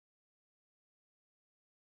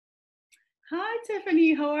Hi,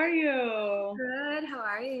 Tiffany. How are you? Good. How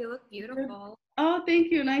are you? You look Good. beautiful. Oh,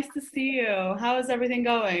 thank you. Nice to see you. How is everything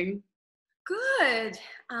going? Good.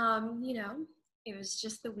 You know, it was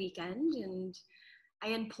just the weekend and I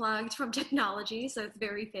unplugged from technology, so it's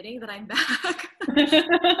very fitting that I'm back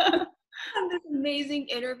on this amazing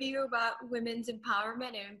interview about women's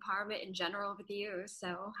empowerment and empowerment in general with you.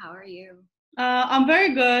 So, how are you? I'm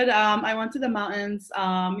very good. I went to the mountains,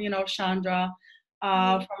 Chandra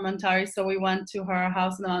Mhm. from Ontario. So we went to her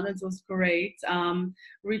house in the mountains. It was great.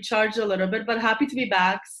 Recharged a little bit, but happy to be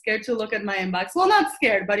back. Scared to look at my inbox. Well, not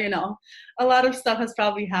scared, but a lot of stuff has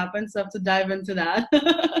probably happened. So I have to dive into that.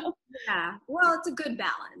 Yeah. Well, it's a good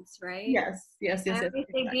balance, right? Yes, yes, yes, I yes. always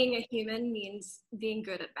say being a human means being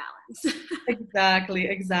good at balance. Exactly,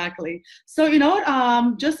 exactly. So, you know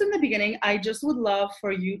what? Just in the beginning, I just would love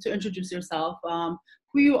for you to introduce yourself,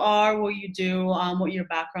 who you are, what you do, what your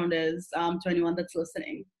background is, to anyone that's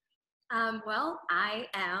listening. Well, I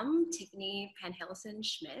am Tiffany Panhillson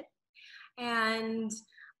Schmidt, and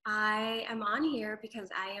I am on here because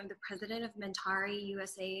I am the president of Mentari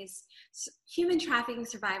USA's Human Trafficking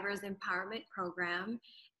Survivors Empowerment Program.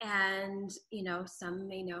 And, some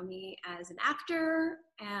may know me as an actor,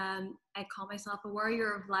 and I call myself a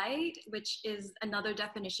warrior of light, which is another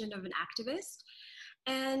definition of an activist.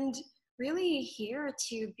 And really here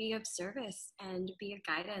to be of service and be a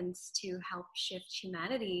guidance to help shift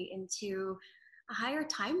humanity into a higher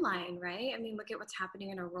timeline, right? I mean, look at what's happening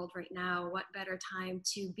in our world right now. What better time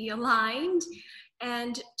to be aligned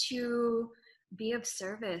and to be of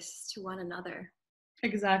service to one another?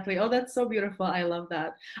 Exactly. Oh, that's so beautiful. I love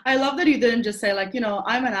that. I love that you didn't just say, like,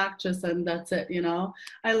 I'm an actress and that's it.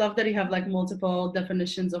 I love that you have like multiple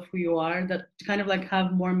definitions of who you are that kind of like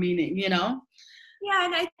have more meaning? Yeah,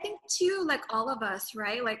 and I think too, like all of us,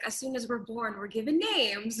 right? Like as soon as we're born, we're given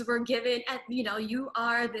names. We're given, you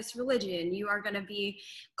are this religion. You are going to be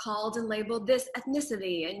called and labeled this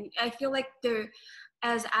ethnicity. And I feel like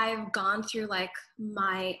as I've gone through like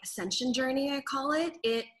my ascension journey, I call it,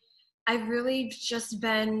 I've really just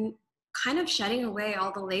been kind of shedding away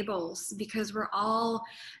all the labels because we're all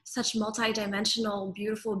such multidimensional,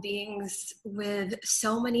 beautiful beings with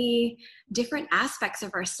so many different aspects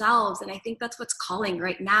of ourselves. And I think that's what's calling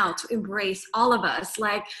right now, to embrace all of us.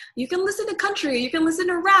 Like you can listen to country, you can listen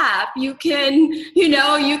to rap, you can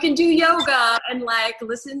do yoga and like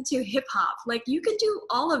listen to hip hop. Like you can do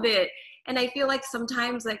all of it. And I feel like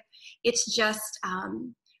sometimes like it's just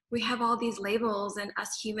we have all these labels and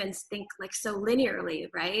us humans think like so linearly,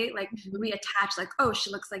 right? Like we attach like, oh,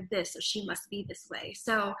 she looks like this, so she must be this way.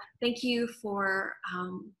 So thank you for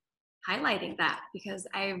highlighting that because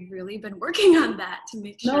I've really been working on that to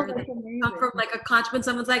make No, sure that that's I come amazing. from like a conscious, when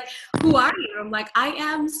someone's like, who are you? I'm like, I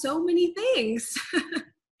am so many things.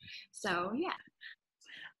 So yeah.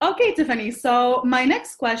 Okay, Tiffany. So my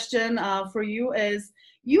next question for you is,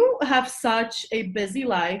 you have such a busy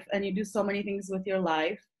life and you do so many things with your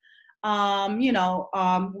life.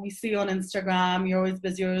 We see you on Instagram, you're always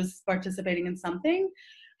busy, you're always participating in something.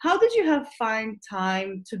 How did you have find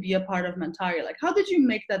time to be a part of Mentari? Like, how did you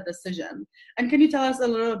make that decision? And can you tell us a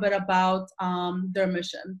little bit about their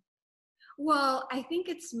mission? Well, I think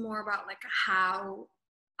it's more about like how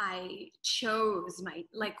I chose my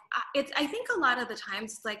like it's I think a lot of the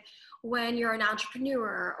times it's like when you're an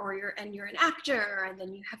entrepreneur or you're an actor and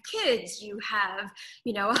then you have kids, you have,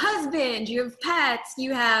 a husband, you have pets,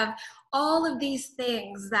 you have all of these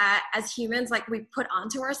things that as humans like we put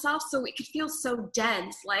onto ourselves so it could feel so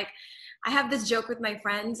dense. Like I have this joke with my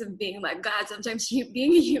friends of being like, God, sometimes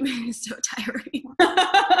being a human is so tiring.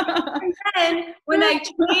 And then when I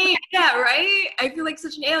change, yeah, right? I feel like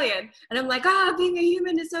such an alien. And I'm like, being a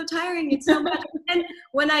human is so tiring. It's so much. And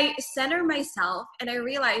when I center myself and I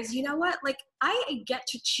realize, you know what? Like, I get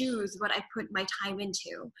to choose what I put my time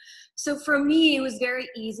into. So for me, it was very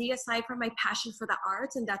easy, aside from my passion for the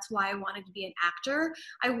arts. And that's why I wanted to be an actor.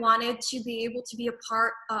 I wanted to be able to be a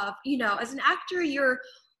part of, as an actor, you're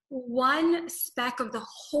one speck of the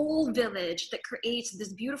whole village that creates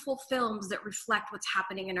these beautiful films that reflect what's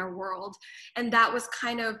happening in our world. And that was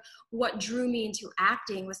kind of what drew me into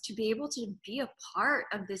acting, was to be able to be a part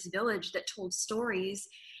of this village that told stories.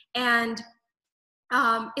 And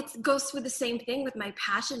it goes with the same thing with my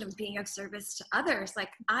passion of being of service to others. Like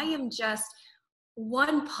I am just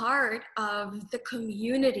one part of the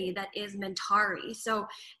community that is Mentari. So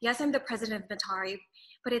yes, I'm the president of Mentari,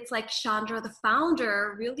 but it's like Chandra, the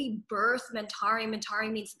founder, really birthed Mentari.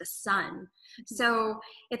 Mentari means the sun. So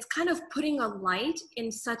it's kind of putting a light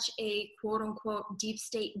in such a quote unquote deep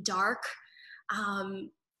state dark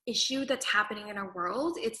issue that's happening in our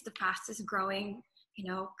world. It's the fastest growing,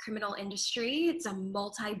 criminal industry. It's a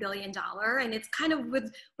multi-billion-dollar, and it's kind of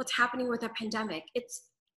with what's happening with the pandemic. It's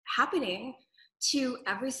happening to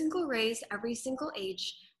every single race, every single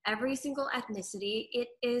age, every single ethnicity. It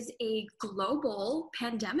is a global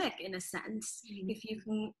pandemic in a sense, if you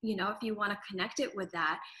can, if you want to connect it with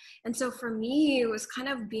that. And so for me, it was kind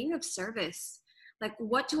of being of service. Like,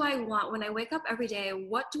 what do I want when I wake up every day?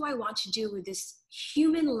 What do I want to do with this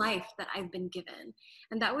human life that I've been given?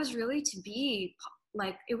 And that was really to be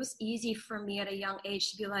like, it was easy for me at a young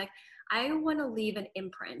age to be like, I want to leave an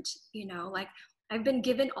imprint, like, I've been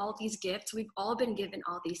given all these gifts. We've all been given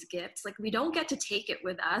all these gifts. Like, we don't get to take it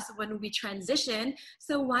with us when we transition.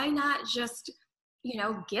 So why not just,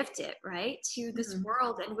 gift it, right, to this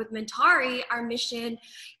world? And with Mentari, our mission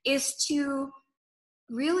is to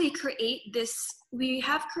really create this. We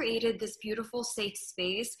have created this beautiful safe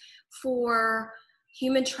space for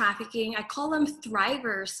human trafficking. I call them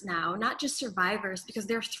thrivers now, not just survivors, because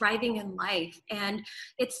they're thriving in life. And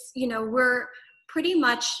it's, we're pretty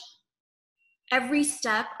much every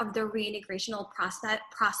step of the reintegrational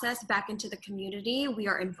process back into the community we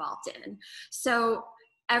are involved in. So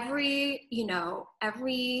every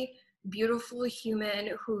beautiful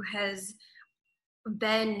human who has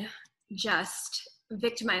been just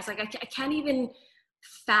victimized, like I can't even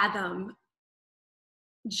fathom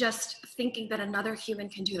just thinking that another human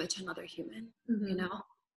can do that to another human, and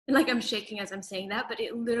like, I'm shaking as I'm saying that, but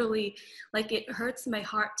it literally, like, it hurts my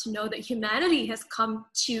heart to know that humanity has come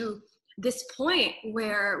to this point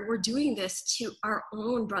where we're doing this to our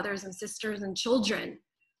own brothers and sisters and children,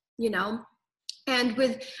 and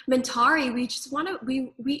with Mentari, we just want to,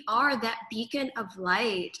 we are that beacon of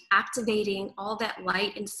light, activating all that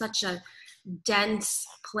light in such a dense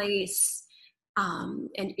place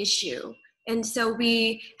and issue. And so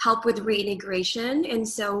we help with reintegration. And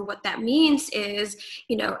so what that means is,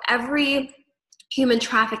 every human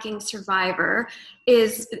trafficking survivor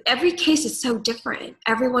every case is so different.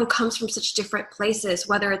 Everyone comes from such different places,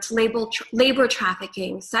 whether it's labor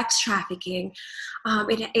trafficking, sex trafficking.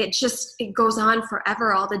 It goes on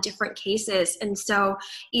forever, all the different cases. And so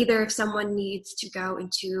either if someone needs to go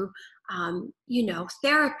into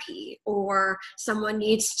therapy, or someone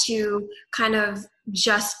needs to kind of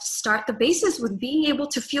just start the basis with being able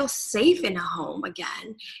to feel safe in a home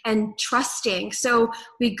again and trusting. So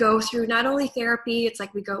we go through not only therapy, it's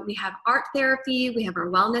like we have art therapy, we have our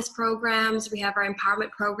wellness programs, we have our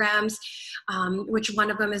empowerment programs, which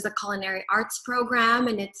one of them is the culinary arts program.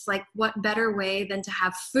 And it's like, what better way than to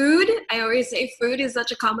have food? I always say food is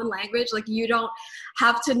such a common language. Like, you don't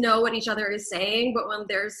have to know what each other is saying, but when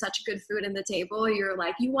there's such good food in the table, you're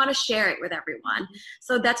like, you want to share it with everyone.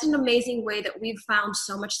 So that's an amazing way that we've found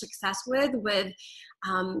so much success with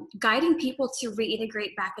guiding people to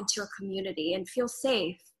reintegrate back into a community and feel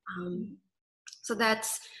safe. So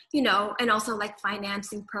that's, and also like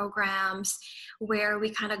financing programs where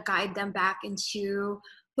we kind of guide them back into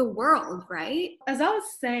the world, right? As I was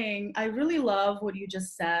saying, I really love what you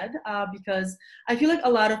just said, because I feel like a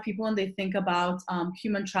lot of people, when they think about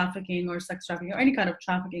human trafficking or sex trafficking or any kind of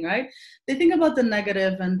trafficking, right, they think about the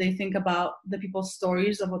negative and they think about the people's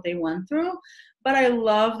stories of what they went through. But I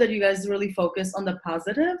love that you guys really focus on the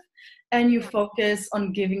positive, and you focus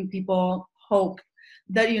on giving people hope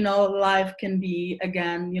that, life can be,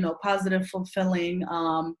 again, positive, fulfilling.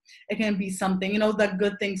 It can be something, that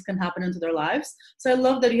good things can happen into their lives. So I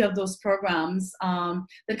love that you have those programs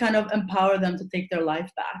that kind of empower them to take their life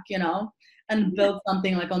back, and build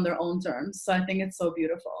something like on their own terms. So I think it's so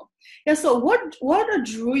beautiful. Yeah. So what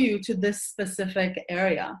drew you to this specific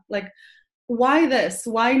area? Like, why this?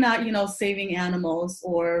 Why not, saving animals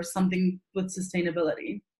or something with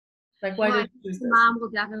sustainability? Like, why did you choose this? Mom will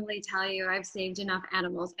definitely tell you I've saved enough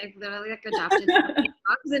animals. I've literally adopted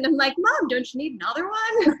dogs, and I'm like, Mom, don't you need another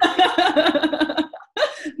one?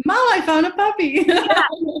 Mom, I found a puppy. Yeah,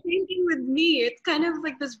 same thing with me. It's kind of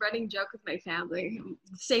like this running joke with my family,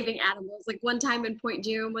 saving animals. Like one time in Point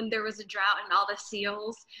Dume, when there was a drought and all the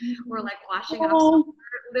seals were like washing up,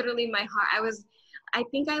 literally my heart. I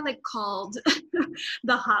think I like called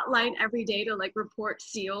the hotline every day to like report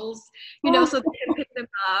seals, so they can pick them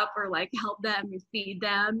up or like help them and feed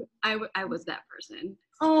them. I was that person.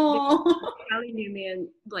 Oh, they probably knew me in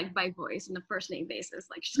like by voice on a first name basis.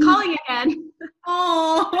 Like, she's calling again.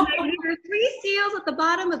 Oh, there are 3 seals at the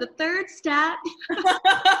bottom of the 3rd stat.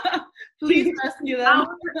 Please rescue them.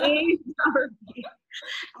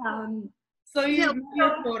 So you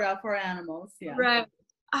your quota for animals, yeah. Right.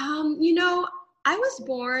 I was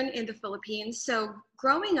born in the Philippines, so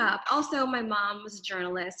growing up, also my mom was a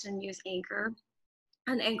journalist and news anchor.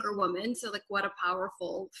 an anchor woman. So like what a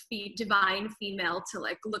powerful divine female to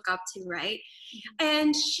like look up to, right?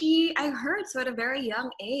 And I heard, so at a very young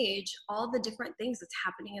age, all the different things that's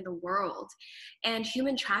happening in the world, and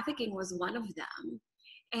human trafficking was one of them.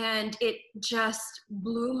 And it just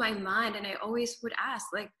blew my mind. And I always would ask,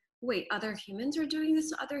 like, wait, other humans are doing this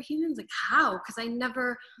to other humans? Like, how? Because I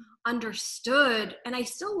never understood, and I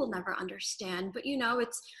still will never understand. But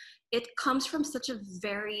it comes from such a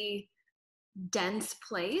very dense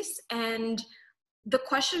place. And the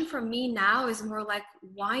question for me now is more like,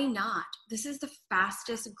 why not? This is the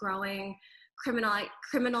fastest growing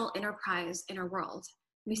criminal enterprise in our world.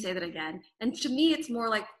 Let me say that again. And to me, it's more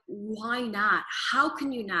like, why not? How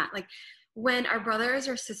can you not? Like, when our brothers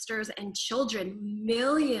or sisters and children,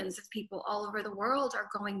 millions of people all over the world are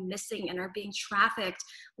going missing and are being trafficked,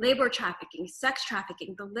 labor trafficking, sex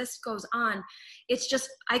trafficking, the list goes on. It's just,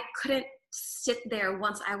 I couldn't sit there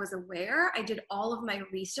once I was aware. I did all of my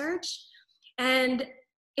research, and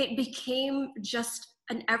it became just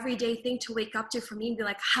an everyday thing to wake up to for me and be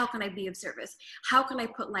like, how can I be of service? How can I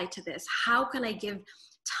put light to this? How can I give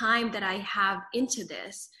time that I have into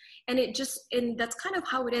this? And that's kind of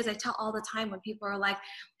how it is. I tell all the time when people are like,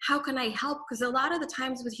 how can I help? Because a lot of the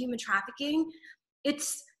times with human trafficking,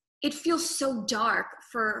 it feels so dark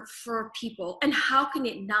for people. And how can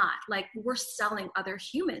it not? Like, we're selling other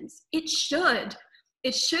humans. It should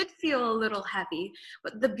feel a little heavy.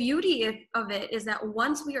 But the beauty of it is that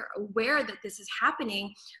once we are aware that this is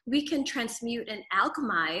happening, we can transmute and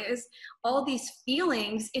alchemize all these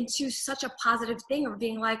feelings into such a positive thing of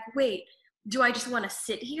being like, wait, do I just want to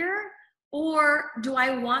sit here? Or do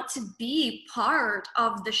I want to be part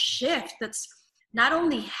of the shift that's not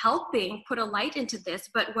only helping put a light into this,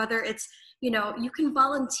 but whether it's, you can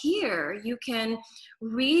volunteer, you can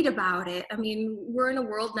read about it. I mean, we're in a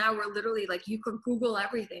world now where literally like you can Google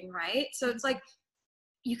everything, right? So it's like,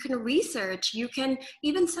 you can research, you can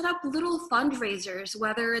even set up little fundraisers,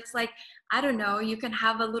 whether it's like, I don't know, you can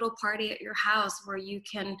have a little party at your house where you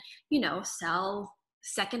can, sell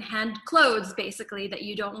secondhand clothes basically that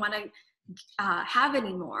you don't want to have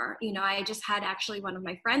anymore. I just had actually one of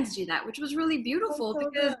my friends do that, which was really beautiful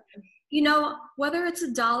because, whether it's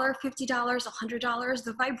 $1, $50, $100,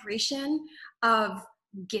 the vibration of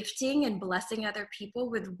gifting and blessing other people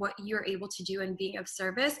with what you're able to do and being of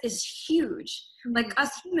service is huge. Mm-hmm. Like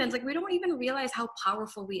us humans, like we don't even realize how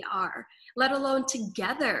powerful we are, let alone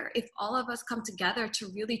together. If all of us come together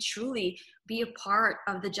to really truly be a part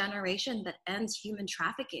of the generation that ends human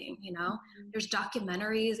trafficking, mm-hmm. There's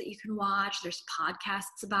documentaries that you can watch, there's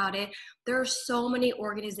podcasts about it. There are so many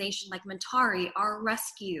organizations like Mentari, Our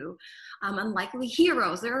Rescue, Unlikely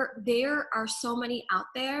Heroes. There are so many out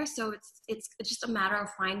there. So it's just a matter of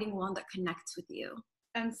finding one that connects with you.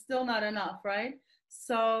 And still not enough, right?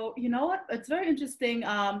 So you know what? It's very interesting.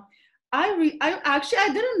 I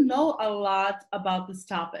didn't know a lot about this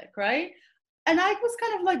topic, right? And I was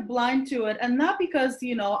kind of like blind to it, and not because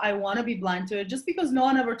I want to be blind to it, just because no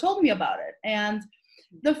one ever told me about it. And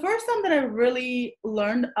the first time that I really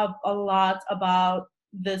learned a lot about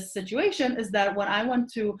this situation is that when I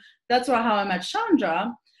went to, that's how I met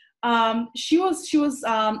Chandra. She was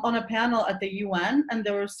on a panel at the UN, and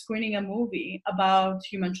they were screening a movie about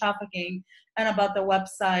human trafficking and about the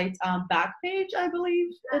website Backpage, I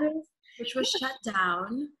believe it is, which was shut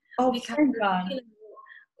down. Oh, thank God.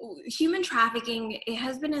 Human trafficking, it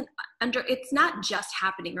has been it's not just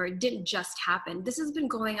happening, or it didn't just happen. This has been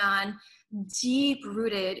going on deep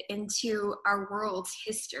rooted into our world's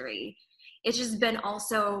history. It's just been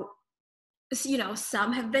also,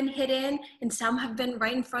 some have been hidden and some have been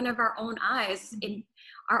right in front of our own eyes, in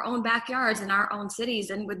our own backyards, in our own cities.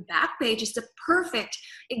 And with Backpage, it's a perfect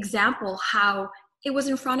example how it was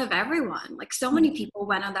in front of everyone. Like, so many people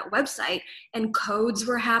went on that website and codes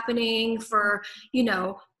were happening for,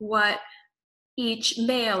 what each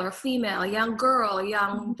male or female, young girl,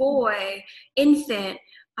 young boy, infant,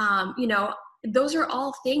 those are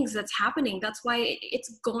all things that's happening. That's why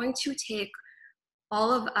it's going to take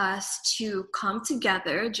all of us to come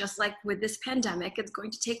together, just like with this pandemic. It's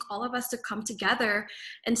going to take all of us to come together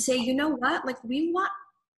and say, you know what, like we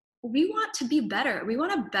want to be better. We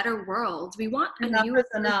want a better world. We want enough is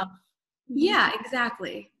enough. Yeah,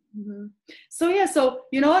 exactly. Mm-hmm. So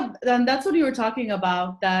you know what, and that's what you were talking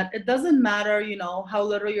about, that it doesn't matter, how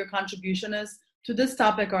little your contribution is to this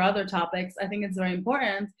topic or other topics. I think it's very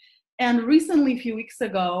important. And recently, a few weeks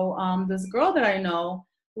ago, this girl that I know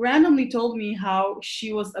randomly told me how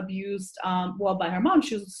she was abused, by her mom.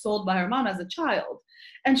 She was sold by her mom as a child.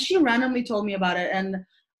 And she randomly told me about it. And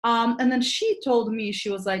then she told me, she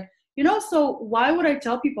was like, So why would I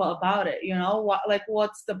tell people about it?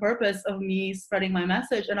 What's the purpose of me spreading my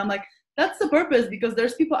message? And I'm like, that's the purpose, because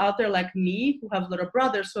there's people out there like me who have little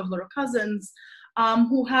brothers, who have little cousins,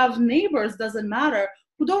 who have neighbors, doesn't matter,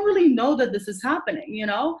 who don't really know that this is happening.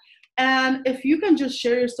 And if you can just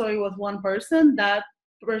share your story with one person, that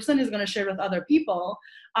person is going to share with other people.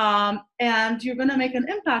 And you're going to make an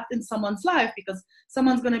impact in someone's life, because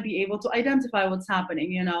someone's going to be able to identify what's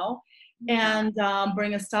happening, and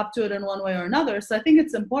bring a stop to it in one way or another. So I think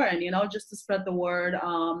it's important, just to spread the word.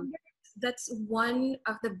 That's one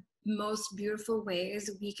of the most beautiful ways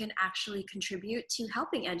we can actually contribute to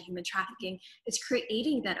helping end human trafficking. Is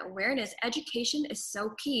creating that awareness. Education is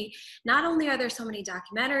so key. Not only are there so many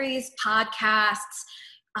documentaries, podcasts,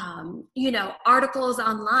 articles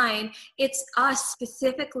online, it's us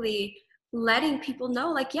specifically letting people know,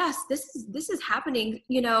 like, yes, this is happening.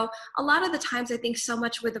 A lot of the times I think so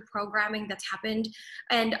much with the programming that's happened,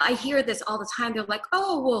 and I hear this all the time, they're like,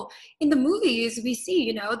 oh, well, in the movies we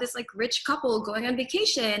see, this like rich couple going on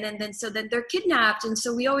vacation, and then they're kidnapped, and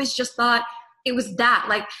so we always just thought it was that,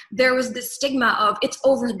 like, there was this stigma of it's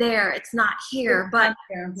over there, it's not here, but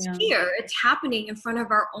it's here, it's happening in front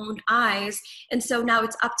of our own eyes. And so now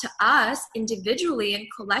it's up to us individually and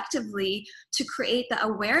collectively to create the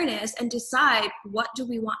awareness and decide, what do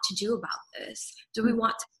we want to do about this? Do we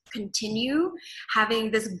want to continue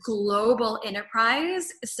having this global enterprise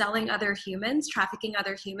selling other humans, trafficking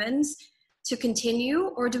other humans, to continue,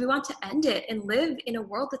 or do we want to end it and live in a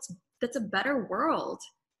world that's a better world?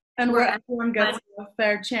 And where everyone gets a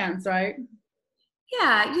fair chance, right?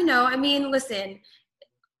 Yeah, listen,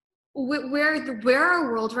 we're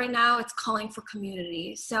our world right now, it's calling for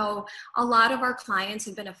community. So a lot of our clients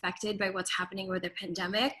have been affected by what's happening with the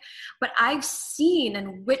pandemic, but I've seen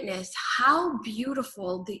and witnessed how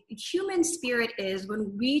beautiful the human spirit is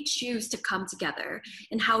when we choose to come together,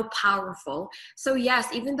 and how powerful. So yes,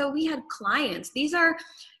 even though we had clients, these are,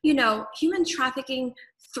 human trafficking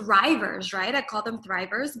thrivers, right? I call them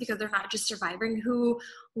thrivers because they're not just surviving, who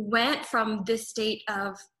went from this state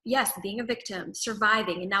of, yes, being a victim,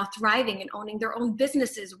 surviving, and now thriving and owning their own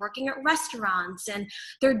businesses, working at restaurants and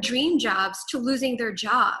their dream jobs, to losing their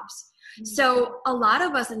jobs. Mm-hmm. So a lot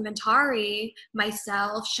of us in Mentari,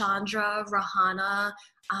 myself, Chandra, Rahana,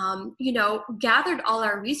 gathered all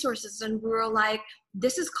our resources, and we were like,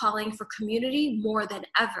 this is calling for community more than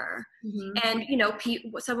ever. Mm-hmm. And,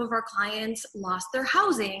 some of our clients lost their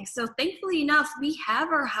housing. So thankfully enough, we have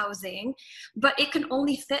our housing, but it can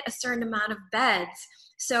only fit a certain amount of beds.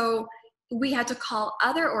 So we had to call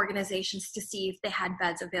other organizations to see if they had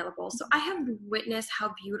beds available. So I have witnessed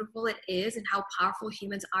how beautiful it is and how powerful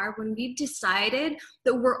humans are when we've decided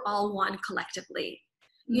that we're all one collectively.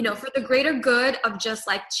 For the greater good of just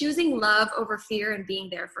like choosing love over fear and being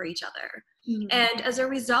there for each other. Mm-hmm. And as a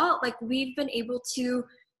result, like, we've been able to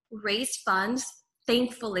raise funds,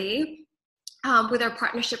 thankfully, with our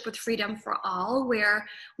partnership with Freedom for All, where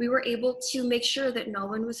we were able to make sure that no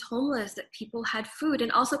one was homeless, that people had food,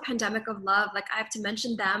 and also Pandemic of Love. Like, I have to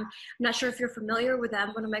mention them. I'm not sure if you're familiar with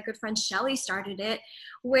them. One of my good friends, Shelly, started it,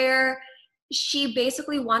 where she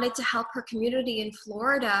basically wanted to help her community in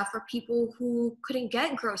Florida for people who couldn't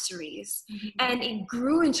get groceries. Mm-hmm. And it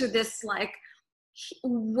grew into this like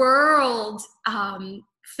world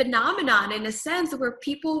phenomenon, in a sense, where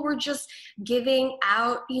people were just giving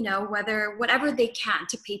out, whatever they can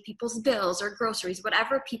to pay people's bills or groceries,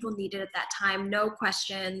 whatever people needed at that time, no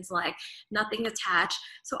questions, like nothing attached.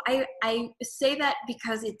 So I say that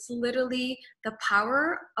because it's literally the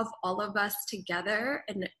power of all of us together,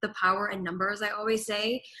 and the power in numbers, I always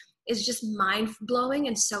say, is just mind-blowing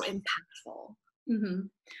and so impactful. Mm-hmm.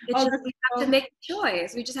 We have to make the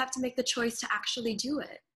choice. We just have to make the choice to actually do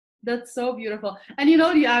it. That's so beautiful. And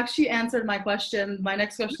you actually answered my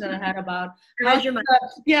next question I had about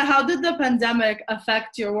how did the pandemic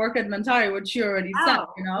affect your work at Mentari, which you already said,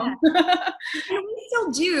 Yeah. And we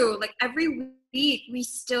still do. Like, every week we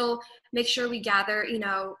still make sure we gather,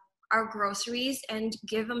 our groceries and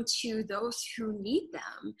give them to those who need them.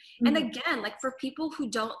 Mm-hmm. And again, like, for people who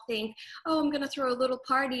don't think, oh, I'm going to throw a little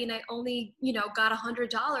party and I only, got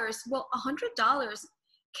 $100. Well, $100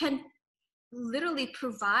 can literally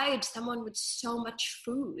provide someone with so much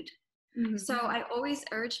food. Mm-hmm. So I always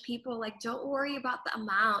urge people, like, don't worry about the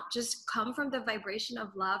amount, just come from the vibration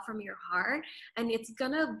of love from your heart, and it's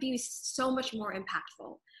gonna be so much more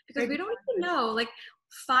impactful, because we don't even know, like,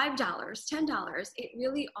 $5, $10, it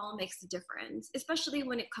really all makes a difference, especially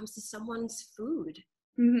when it comes to someone's food.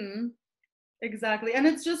 Mm-hmm. Exactly. And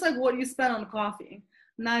it's just like what you spend on coffee,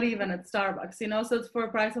 not even at Starbucks, so it's for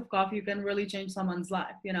a price of coffee, you can really change someone's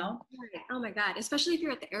life, Right. Oh my God. Especially if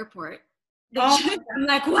you're at the airport. They should. I'm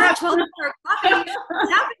like, what? 12-hour coffee?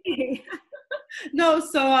 What's happening? No,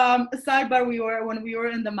 so sidebar, when we were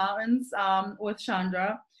in the mountains with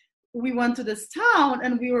Chandra, we went to this town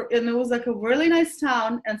and it was like a really nice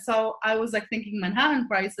town. And so I was like thinking Manhattan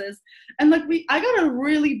prices, and like I got a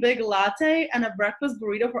really big latte and a breakfast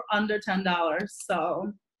burrito for under $10.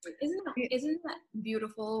 So Isn't that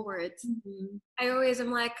beautiful where it's, mm-hmm. I always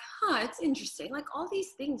am like, it's interesting. Like all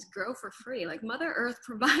these things grow for free. Like Mother Earth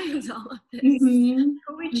provides all of this. Mm-hmm.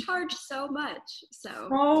 But we charge so much.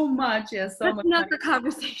 So much, yes, so that's much. Another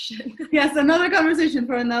conversation. Yes, another conversation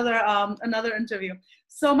for another interview.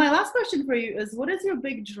 So my last question for you is, what is your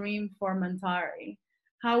big dream for Mentari?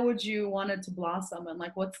 How would you want it to blossom, and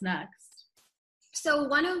like what's next? So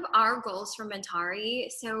one of our goals for Mentari,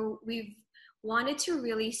 so we've wanted to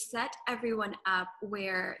really set everyone up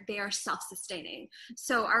where they are self-sustaining.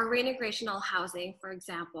 So our reintegrational housing, for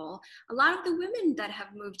example, a lot of the women that have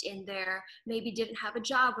moved in there maybe didn't have a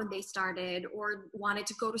job when they started or wanted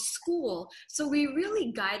to go to school. So we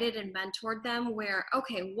really guided and mentored them where,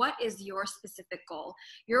 okay, what is your specific goal?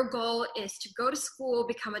 Your goal is to go to school,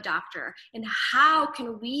 become a doctor. And how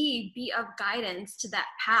can we be of guidance to that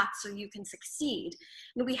path so you can succeed?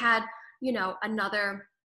 And we had, another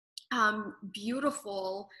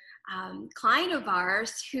beautiful client of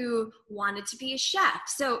ours who wanted to be a chef.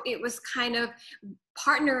 So it was kind of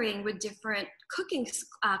partnering with different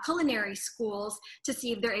culinary schools to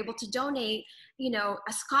see if they're able to donate,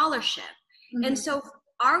 a scholarship. Mm-hmm. And so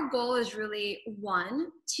our goal is really, one,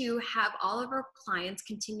 to have all of our clients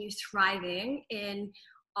continue thriving in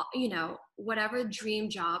whatever dream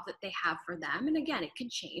job that they have for them. And again, it can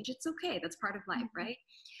change. It's okay. That's part of life, right?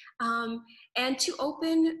 And to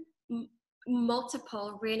open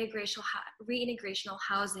multiple reintegrational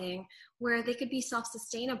housing where they could be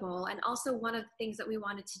self-sustainable. And also one of the things that we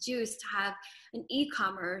wanted to do is to have an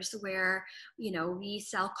e-commerce where, we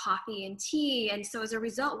sell coffee and tea. And so as a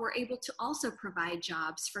result, we're able to also provide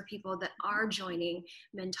jobs for people that are joining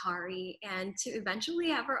Mentari, and to eventually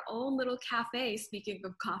have our own little cafe. Speaking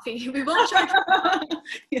of coffee, we will charge.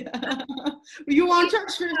 Yeah. You won't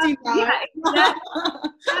charge $15. Yeah, exactly.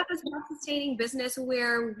 Have a self-sustaining business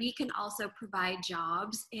where we can also provide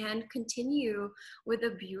jobs and continue with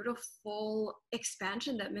a beautiful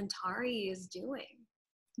expansion that Mentari is doing.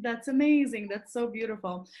 That's amazing. That's so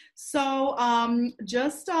beautiful. So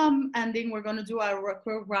just ending, we're going to do our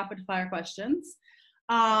rapid fire questions.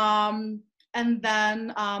 And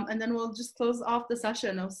then we'll just close off the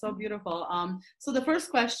session. It was so beautiful. So the first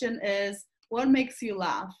question is, what makes you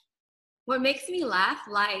laugh? What makes me laugh?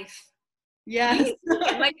 Life. Yes. Like,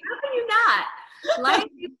 how can you not? Life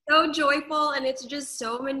is so joyful, and it's just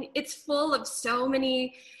it's full of so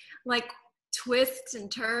many like twists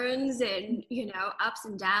and turns and, ups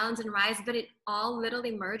and downs and rises, but it all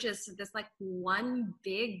literally merges to this like one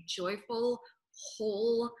big, joyful,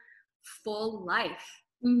 whole, full life.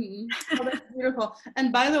 Mm-hmm. Oh, that's beautiful.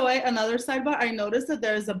 And by the way, another sidebar, I noticed that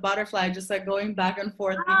there's a butterfly just like going back and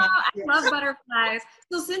forth. Oh, I love butterflies.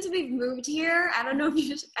 So since we've moved here, I don't know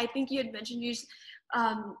if I think you had mentioned you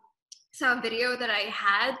saw a video that I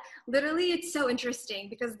had. Literally, it's so interesting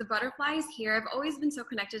because the butterflies here, I've always been so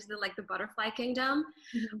connected to the butterfly kingdom.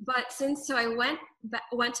 Mm-hmm. But I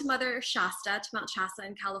went to Mother Shasta, to Mount Shasta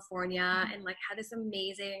in California, mm-hmm. and had this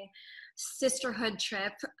amazing sisterhood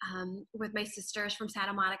trip with my sisters from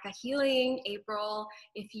Santa Monica Healing. April,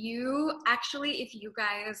 if you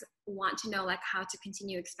guys want to know how to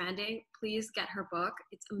continue expanding, please get her book.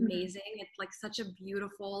 It's amazing. Mm-hmm. It's such a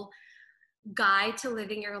beautiful guide to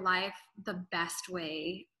living your life the best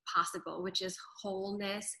way possible, which is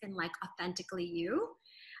wholeness and authentically you.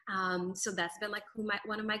 So that's been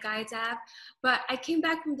one of my guides have. But I came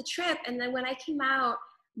back from the trip, and then when I came out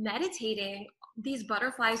meditating, these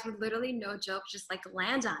butterflies would literally, no joke, just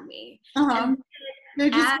land on me. Uh-huh. They're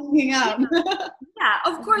just hanging out. Yeah,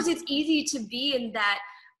 of course it's easy to be in that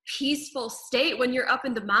peaceful state when you're up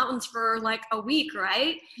in the mountains for a week,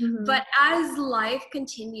 right? Mm-hmm. But as life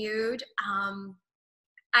continued,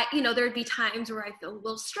 there'd be times where I feel a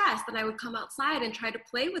little stressed, and I would come outside and try to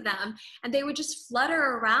play with them, and they would just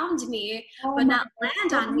flutter around me, but not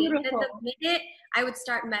land on me. And the minute I would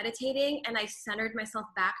start meditating and I centered myself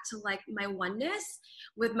back to my oneness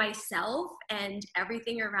with myself and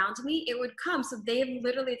everything around me, it would come. So they've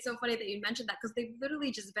literally, it's so funny that you mentioned that, because they've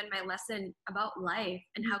literally just been my lesson about life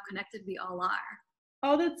and how connected we all are.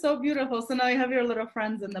 Oh, that's so beautiful. So now you have your little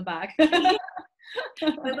friends in the back. Little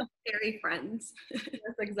fairy friends.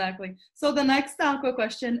 Yes, exactly. So the next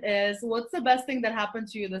question is, what's the best thing that happened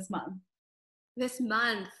to you this month? This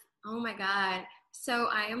month? Oh my God. So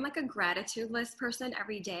I am a gratitude list person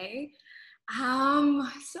every day.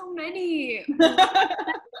 So many.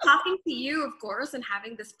 Talking to you, of course, and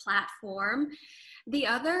having this platform. The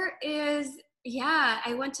other is, yeah,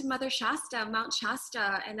 I went to Mother Shasta, Mount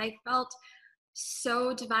Shasta, and I felt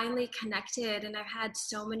so divinely connected. And I've had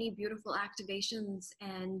so many beautiful activations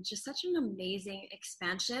and just such an amazing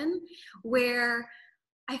expansion where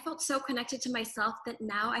I felt so connected to myself that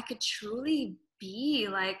now I could truly be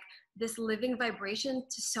like this living vibration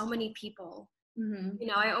to so many people. Mm-hmm. You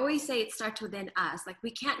know, I always say it starts within us. Like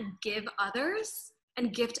we can't give others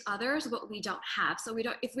and gift others what we don't have. So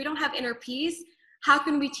if we don't have inner peace, how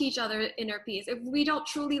can we teach other inner peace? If we don't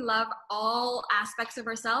truly love all aspects of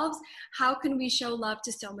ourselves, how can we show love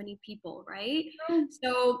to so many people, right?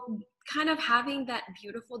 So kind of having that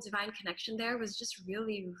beautiful divine connection there was just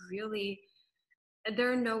really, really,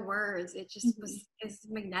 there are no words. It just was, is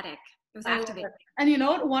magnetic. It was activating. And you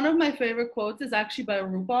know what? One of my favorite quotes is actually by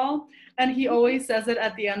RuPaul, and he always says it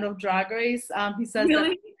at the end of Drag Race. He says Really?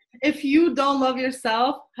 that if you don't love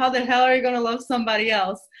yourself, how the hell are you gonna love somebody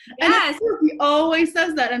else? Yes. And he always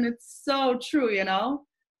says that, and it's so true, you know?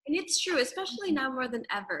 And it's true, especially now more than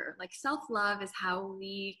ever. Like self-love is how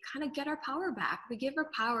we kind of get our power back. We give our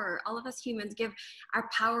power. All of us humans give our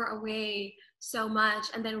power away so much,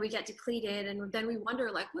 and then we get depleted, and then we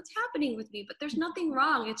wonder like, what's happening with me? But there's nothing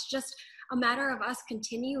wrong. It's just a matter of us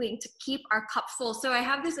continuing to keep our cup full. So I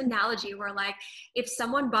have this analogy where like, if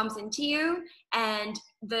someone bumps into you and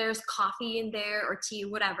there's coffee in there or tea,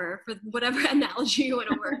 whatever, for whatever analogy you want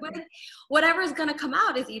to work with, whatever is going to come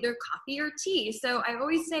out is either coffee or tea. So I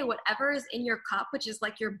always say whatever is in your cup, which is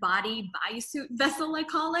like your body bodysuit vessel, I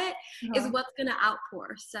call it, is what's going to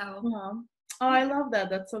outpour. So. Oh, I love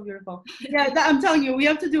that. That's so beautiful. Yeah, I'm telling you, we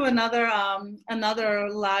have to do another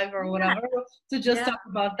live or whatever to just talk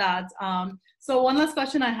about that. So one last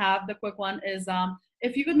question I have, the quick one is,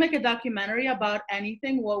 if you could make a documentary about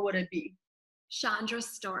anything, what would it be? Chandra's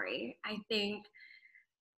story, I think.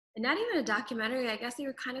 Not even a documentary. I guess it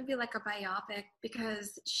would kind of be like a biopic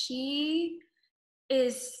because she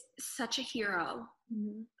is such a hero.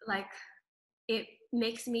 Mm-hmm. Like it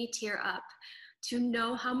makes me tear up to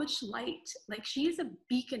know how much light, like she is a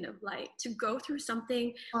beacon of light, to go through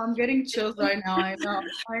something. I'm getting chills right now. I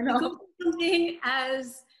know. To go through something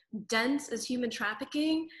as dense as human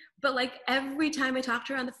trafficking, but like every time I talk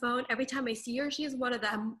to her on the phone, every time I see her, she is one of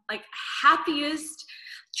the like happiest,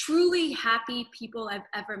 truly happy people I've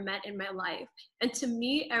ever met in my life. And to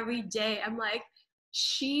me, every day, I'm like,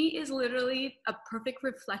 she is literally a perfect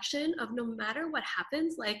reflection of no matter what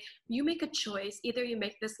happens, like you make a choice. Either you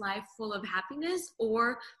make this life full of happiness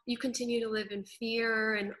or you continue to live in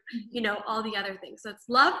fear and, you know, all the other things. So it's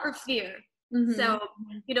love or fear. Mm-hmm. So,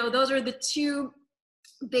 you know, those are the two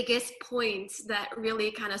biggest points that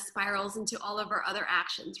really kind of spirals into all of our other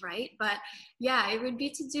actions, right? But yeah, it would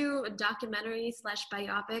be to do a documentary /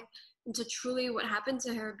 biopic into truly what happened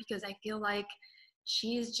to her, because I feel like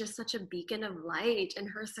she's just such a beacon of light, and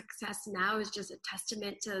her success now is just a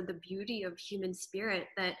testament to the beauty of human spirit,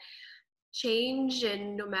 that change,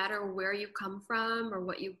 and no matter where you come from or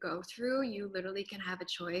what you go through, you literally can have a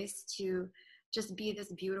choice to just be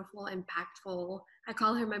this beautiful, impactful, I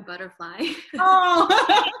call her my butterfly. Oh,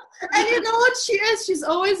 and you know what she is? She's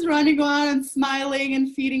always running around and smiling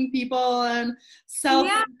and feeding people and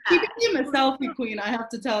keeping him a selfie queen, I have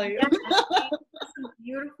to tell you.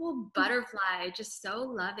 Beautiful butterfly, just so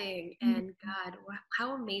loving, and God,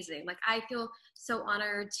 how amazing. Like I feel so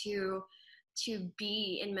honored to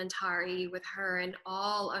be in Mentari with her and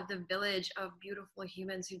all of the village of beautiful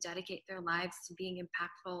humans who dedicate their lives to being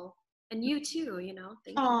impactful. And you too, you know.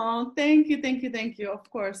 Thank you. Of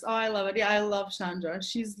course. Oh, I love it. Yeah, I love Chandra.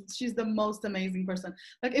 She's the most amazing person.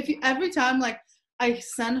 Like every time like I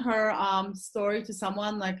send her story to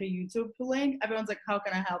someone, like a YouTube link, everyone's like, how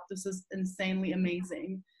can I help? This is insanely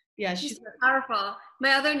amazing. Yeah, she's powerful.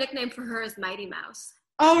 My other nickname for her is Mighty Mouse.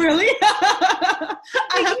 Oh, really?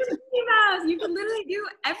 Mighty Mouse. You can literally do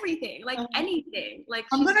everything, like anything. Like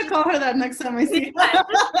I'm gonna call her that next time I see her.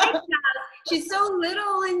 She's so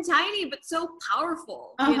little and tiny, but so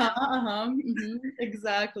powerful. You know? Mm-hmm.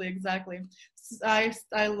 Exactly. I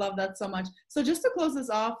love that so much. So just to close this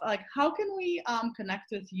off, like, how can we connect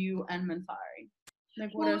with you and Mentari? Like,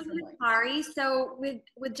 what are some ways? Mentari, so with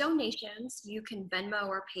donations, you can Venmo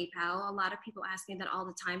or PayPal. A lot of people ask me that all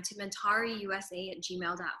the time, to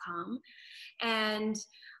mentariusa@gmail.com. And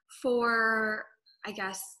for, I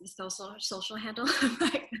guess, the social handle,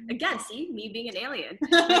 again, see, me being an alien.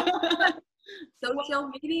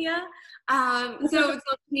 social media. So social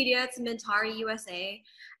media, it's Mintari USA,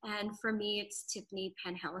 and for me, it's Tiffany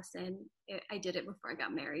Penhellison. I did it before I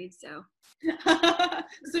got married, so.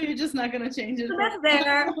 So you're just not gonna change it. So that's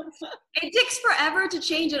there. It takes forever to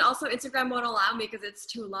change, and also Instagram won't allow me because it's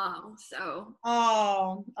too long. So.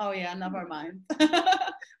 Oh yeah, never mind.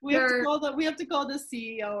 We have to call the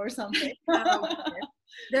CEO or something.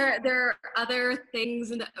 There are other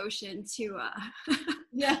things in the ocean to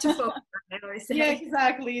Yeah. to focus on, I always say. Yeah,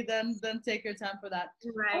 exactly. Then take your time for that.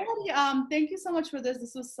 Right. Alrighty, thank you so much for this.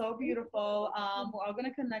 This was so beautiful. We're all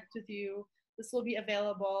gonna connect with you. This will be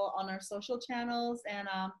available on our social channels, and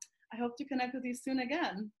I hope to connect with you soon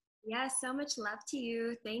again. Yeah, so much love to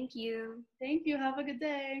you. Thank you. Thank you. Have a good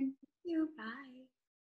day. Thank you. Bye.